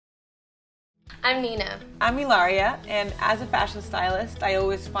I'm Nina. I'm Ilaria, and as a fashion stylist, I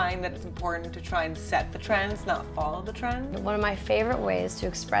always find that it's important to try and set the trends, not follow the trend. One of my favorite ways to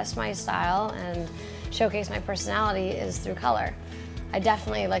express my style and showcase my personality is through color. I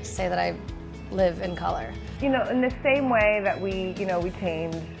definitely like to say that I live in color. You know, in the same way that we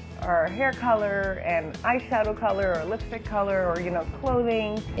change our hair color and eyeshadow color or lipstick color or,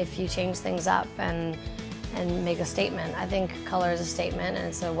 clothing. If you change things up and make a statement, I think color is a statement and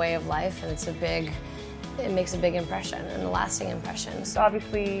it's a way of life, and it makes a big impression and a lasting impression. So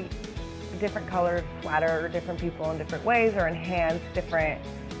obviously, different colors flatter different people in different ways or enhance different.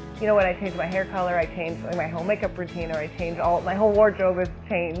 You know, when I change my hair color, I change my whole makeup routine, or I change my whole wardrobe is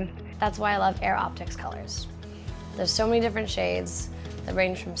changed. That's why I love Optix Colors. There's so many different shades that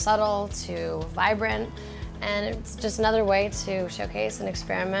range from subtle to vibrant, and it's just another way to showcase and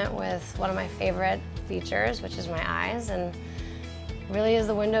experiment with one of my favorite features, which is my eyes, and really is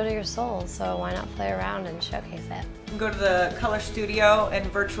the window to your soul, so why not play around and showcase it? Go to the color studio and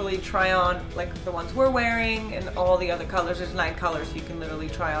virtually try on like the ones we're wearing and all the other colors. There's 9 colors, so you can literally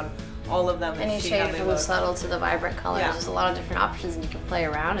try on all of them and Any see shade how they from look. the subtle to the vibrant colors. Yeah. There's a lot of different options, and you can play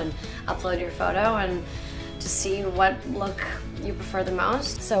around and upload your photo and to see what look you prefer the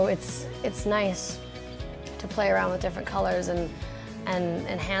most. So it's nice to play around with different colors and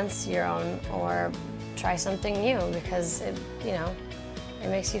enhance your own or try something new, because it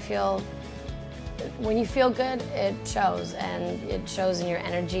makes you feel, when you feel good, it shows, and it shows in your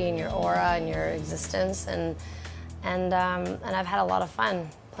energy and your aura and your existence, and I've had a lot of fun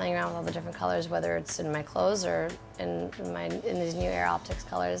playing around with all the different colors, whether it's in my clothes or in these new Optix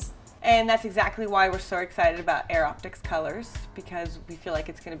colors. And that's exactly why we're so excited about Optix Colors, because we feel like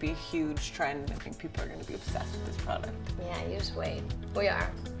it's going to be a huge trend. I think people are going to be obsessed with this product. Yeah, you just wait. We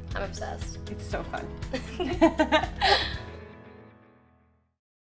are. I'm obsessed. It's so fun.